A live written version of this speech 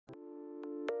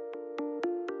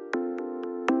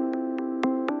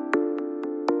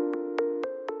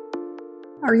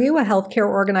Are you a healthcare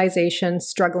organization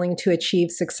struggling to achieve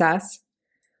success?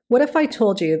 What if I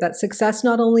told you that success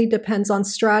not only depends on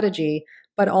strategy,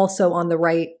 but also on the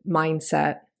right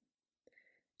mindset?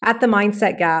 At the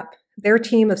Mindset Gap, their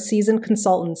team of seasoned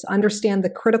consultants understand the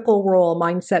critical role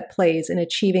mindset plays in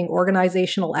achieving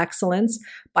organizational excellence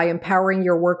by empowering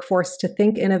your workforce to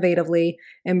think innovatively,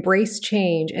 embrace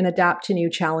change, and adapt to new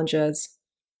challenges.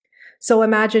 So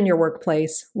imagine your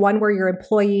workplace, one where your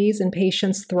employees and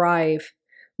patients thrive,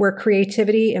 where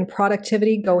creativity and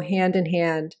productivity go hand in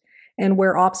hand, and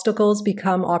where obstacles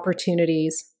become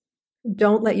opportunities.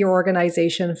 Don't let your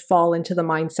organization fall into the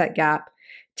mindset gap.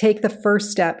 Take the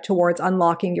first step towards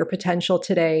unlocking your potential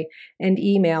today and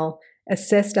email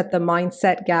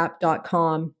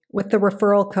assist@themindsetgap.com with the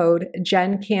referral code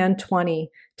GenCan20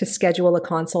 to schedule a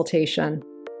consultation.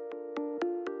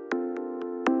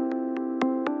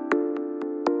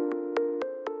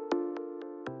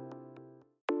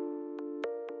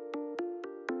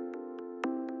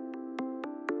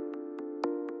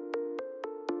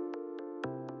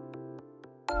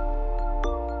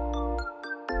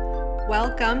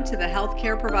 Welcome to the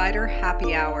Healthcare Provider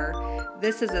Happy Hour.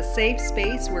 This is a safe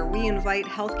space where we invite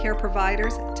healthcare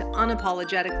providers to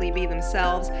unapologetically be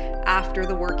themselves after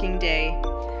the working day.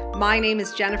 My name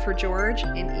is Jennifer George,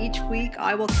 and each week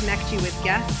I will connect you with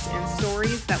guests and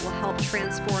stories that will help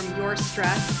transform your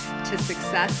stress to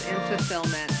success and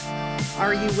fulfillment.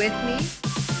 Are you with me?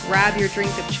 Grab your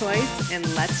drink of choice and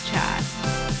let's chat.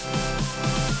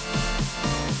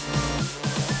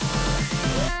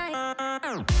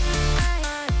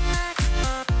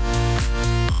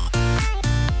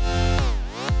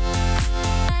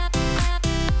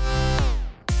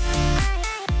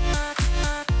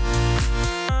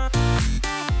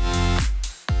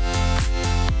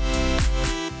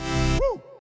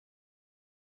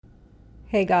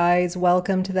 Hey guys,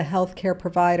 welcome to the Healthcare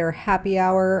Provider Happy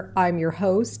Hour. I'm your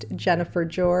host, Jennifer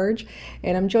George,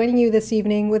 and I'm joining you this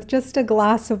evening with just a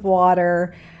glass of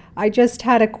water. I just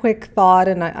had a quick thought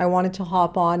and I wanted to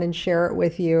hop on and share it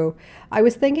with you. I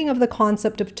was thinking of the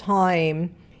concept of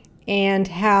time and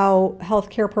how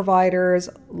healthcare providers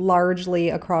largely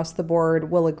across the board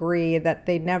will agree that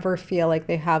they never feel like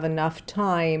they have enough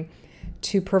time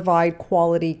to provide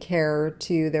quality care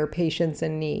to their patients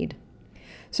in need.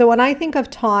 So when I think of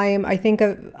time, I think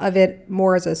of it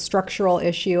more as a structural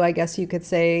issue, I guess you could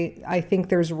say. I think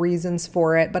there's reasons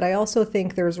for it, but I also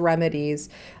think there's remedies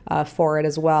for it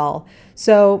as well.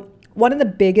 So one of the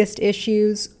biggest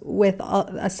issues with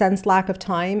a sense lack of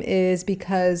time is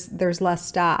because there's less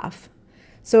staff.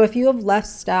 So if you have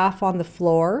less staff on the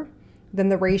floor, then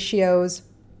the ratios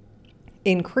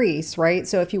increase, right?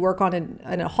 So if you work in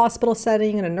a hospital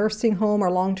setting, in a nursing home or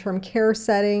long-term care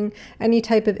setting, any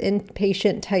type of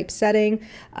inpatient type setting,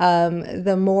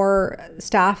 the more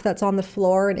staff that's on the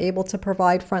floor and able to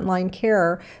provide frontline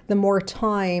care, the more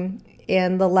time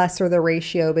and the lesser the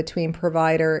ratio between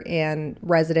provider and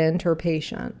resident or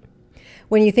patient.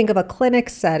 When you think of a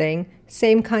clinic setting,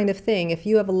 same kind of thing. If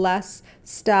you have less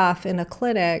staff in a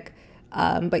clinic,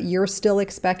 but you're still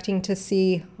expecting to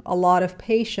see a lot of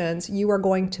patients, you are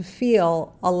going to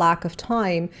feel a lack of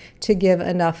time to give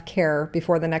enough care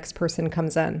before the next person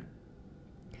comes in.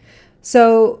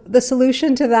 So the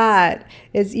solution to that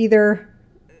is either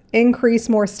increase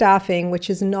more staffing, which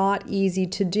is not easy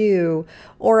to do,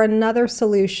 or another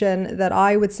solution that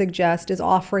I would suggest is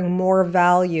offering more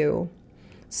value.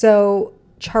 So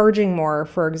charging more,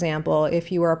 for example,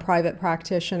 if you are a private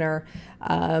practitioner,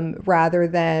 rather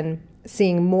than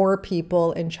seeing more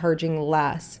people and charging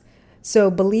less. So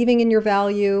believing in your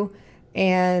value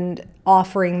and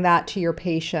offering that to your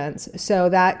patients. So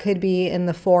that could be in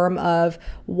the form of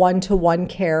one-to-one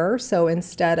care. So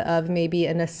instead of maybe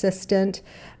an assistant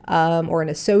or an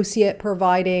associate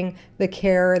providing the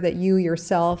care, that you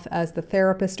yourself as the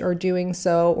therapist are doing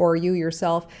so, or you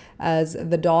yourself as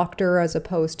the doctor, as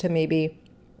opposed to maybe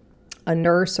a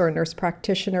nurse or a nurse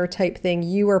practitioner type thing,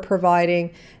 you are providing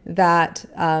that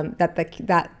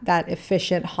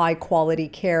efficient, high quality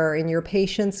care, and your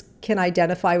patients can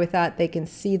identify with that. They can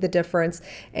see the difference,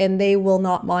 and they will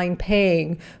not mind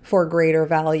paying for greater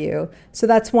value. So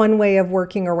that's one way of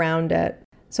working around it.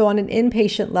 So on an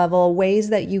inpatient level, ways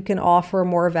that you can offer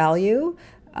more value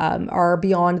are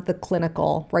beyond the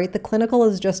clinical, right? The clinical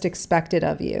is just expected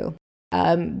of you.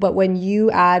 But when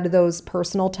you add those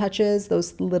personal touches,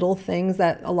 those little things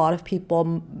that a lot of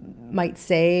people might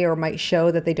say or might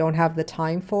show that they don't have the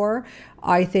time for,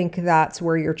 I think that's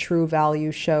where your true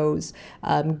value shows,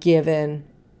 given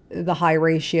the high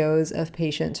ratios of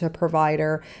patient to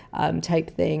provider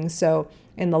type thing. So,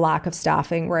 and the lack of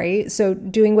staffing, right? So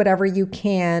doing whatever you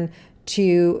can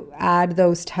to add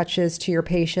those touches to your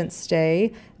patient's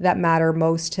stay that matter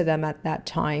most to them at that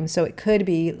time. So it could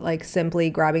be like simply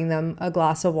grabbing them a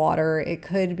glass of water. It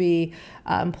could be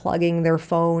plugging their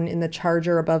phone in the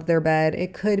charger above their bed.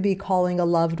 It could be calling a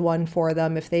loved one for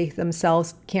them if they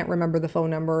themselves can't remember the phone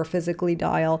number or physically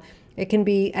dial. It can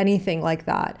be anything like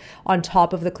that on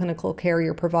top of the clinical care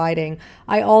you're providing.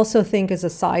 I also think, as a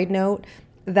side note,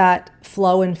 that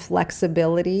flow and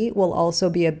flexibility will also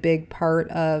be a big part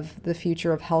of the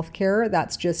future of healthcare.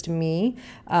 That's just me.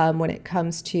 When it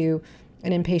comes to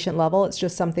an inpatient level, it's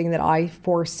just something that I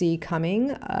foresee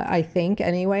coming, I think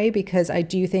anyway, because I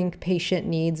do think patient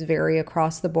needs vary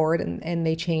across the board and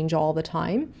they change all the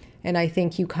time. And I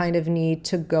think you kind of need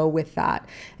to go with that.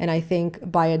 And I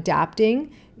think by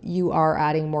adapting, you are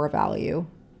adding more value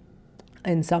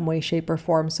in some way, shape, or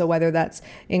form. So whether that's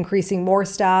increasing more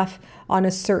staff on a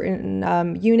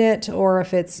certain unit, or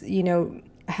if it's,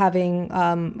 having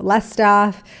less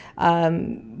staff,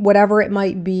 whatever it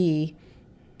might be,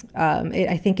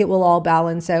 I think it will all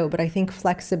balance out. But I think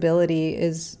flexibility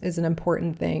is an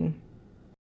important thing.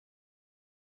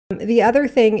 The other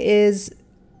thing is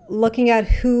looking at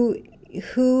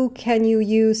who can you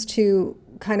use to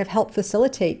kind of help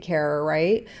facilitate care,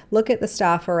 right? Look at the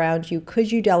staff around you.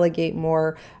 Could you delegate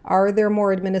more? Are there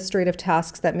more administrative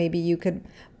tasks that maybe you could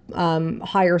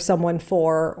hire someone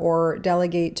for, or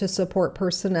delegate to support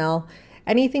personnel?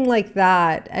 Anything like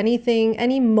that,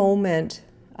 any moment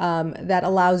that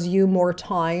allows you more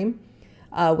time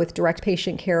with direct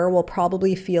patient care will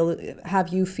probably have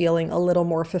you feeling a little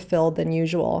more fulfilled than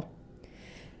usual.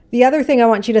 The other thing I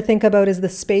want you to think about is the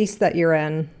space that you're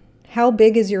in. How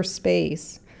big is your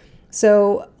space?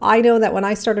 So I know that when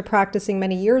I started practicing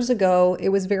many years ago, it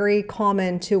was very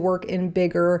common to work in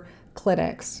bigger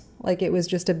clinics. Like it was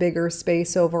just a bigger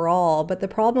space overall. But the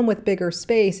problem with bigger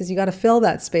space is you got to fill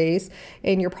that space,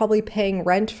 and you're probably paying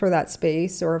rent for that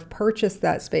space or have purchased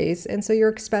that space. And so your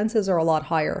expenses are a lot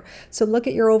higher. So look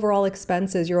at your overall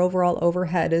expenses, your overall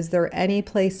overhead. Is there any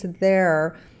place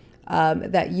there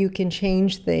that you can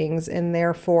change things and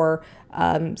therefore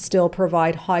still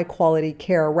provide high quality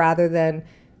care, rather than,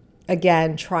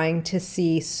 again, trying to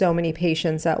see so many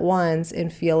patients at once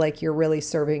and feel like you're really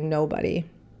serving nobody?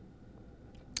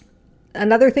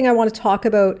 Another thing I want to talk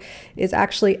about is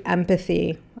actually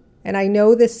empathy. And I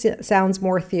know this sounds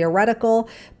more theoretical,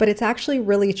 but it's actually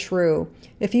really true.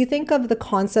 If you think of the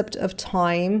concept of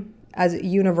time as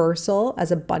universal,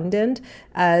 as abundant,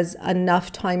 as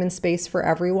enough time and space for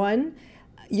everyone,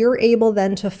 you're able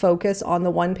then to focus on the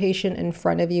one patient in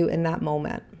front of you in that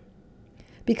moment.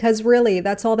 Because really,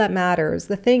 that's all that matters.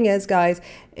 The thing is, guys,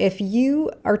 if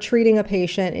you are treating a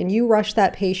patient and you rush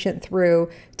that patient through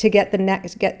to get to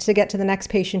the next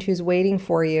patient who's waiting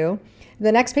for you,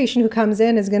 the next patient who comes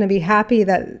in is going to be happy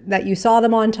that you saw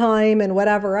them on time and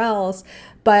whatever else,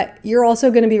 but you're also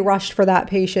going to be rushed for that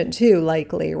patient too,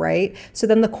 likely, right? So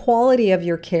then the quality of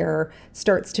your care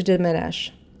starts to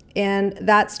diminish. And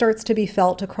that starts to be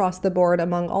felt across the board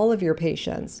among all of your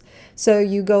patients. So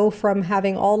you go from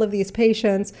having all of these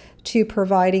patients to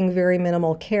providing very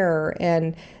minimal care.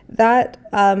 And that,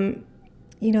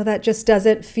 that just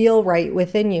doesn't feel right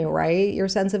within you, right? Your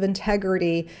sense of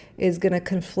integrity is going to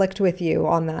conflict with you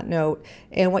on that note.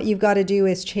 And what you've got to do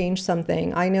is change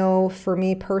something. I know for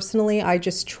me personally, I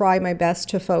just try my best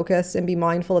to focus and be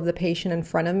mindful of the patient in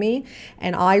front of me.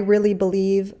 And I really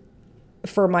believe,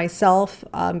 for myself,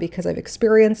 because I've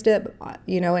experienced it,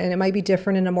 and it might be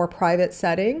different in a more private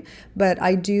setting, but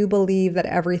I do believe that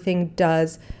everything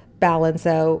does balance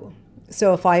out.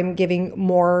 So if I'm giving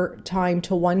more time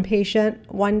to one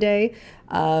patient one day,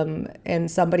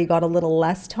 and somebody got a little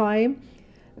less time,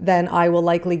 then I will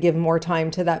likely give more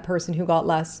time to that person who got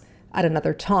less at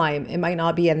another time. It might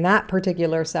not be in that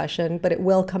particular session, but it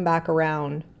will come back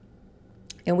around.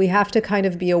 And we have to kind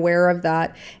of be aware of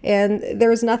that. And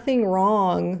there's nothing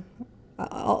wrong,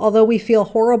 although we feel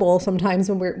horrible sometimes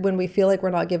when we feel like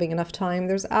we're not giving enough time.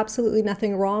 There's absolutely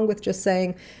nothing wrong with just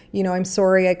saying, I'm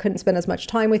sorry I couldn't spend as much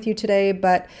time with you today,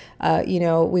 but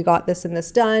we got this and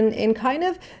this done, and kind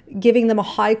of giving them a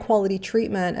high quality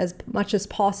treatment as much as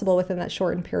possible within that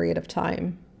shortened period of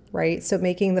time, right? So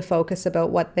making the focus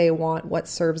about what they want, what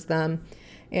serves them,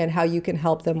 and how you can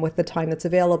help them with the time that's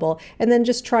available. And then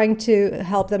just trying to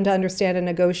help them to understand and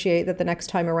negotiate that the next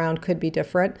time around could be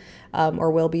different, or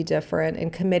will be different,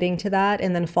 and committing to that,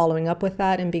 and then following up with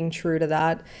that and being true to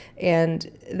that.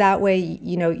 And that way,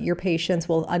 your patients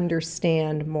will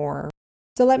understand more.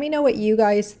 So let me know what you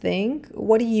guys think.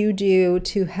 What do you do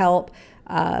to help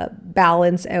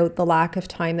balance out the lack of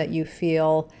time that you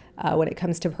feel when it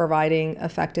comes to providing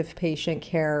effective patient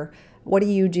care? What do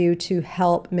you do to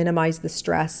help minimize the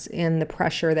stress and the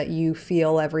pressure that you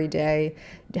feel every day?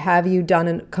 Have you done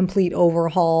a complete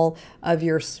overhaul of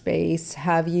your space?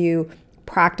 Have you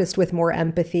practiced with more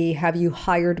empathy? Have you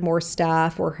hired more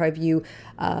staff, or have you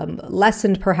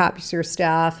lessened perhaps your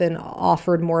staff and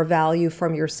offered more value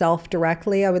from yourself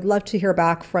directly? I would love to hear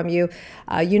back from you.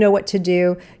 You know what to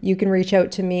do. You can reach out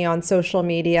to me on social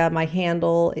media. My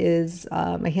handles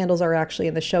are actually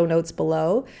in the show notes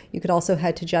below. You could also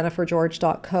head to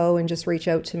jennifergeorge.co and just reach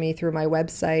out to me through my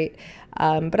website.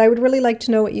 But I would really like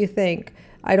to know what you think.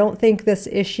 I don't think this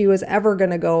issue is ever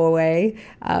going to go away,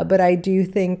 but I do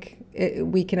think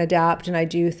we can adapt, and I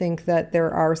do think that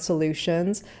there are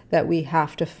solutions that we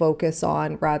have to focus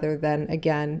on rather than,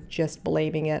 again, just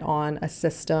blaming it on a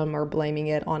system or blaming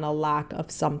it on a lack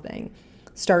of something.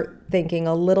 Start thinking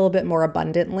a little bit more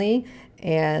abundantly,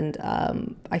 and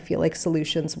I feel like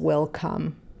solutions will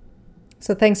come.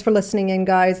 So thanks for listening in,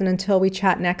 guys, and until we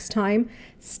chat next time,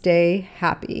 stay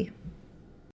happy.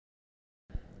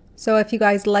 So if you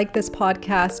guys like this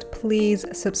podcast, please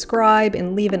subscribe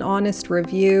and leave an honest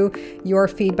review. Your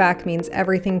feedback means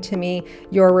everything to me.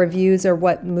 Your reviews are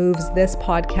what moves this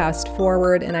podcast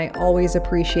forward, and I always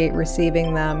appreciate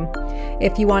receiving them.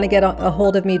 If you want to get a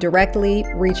hold of me directly,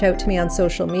 reach out to me on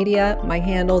social media. My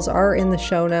handles are in the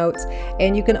show notes,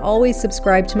 and you can always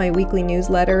subscribe to my weekly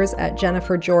newsletters at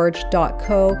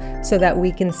jennifergeorge.co so that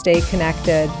we can stay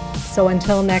connected. So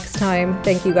until next time,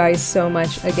 thank you guys so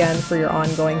much again for your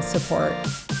ongoing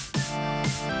support.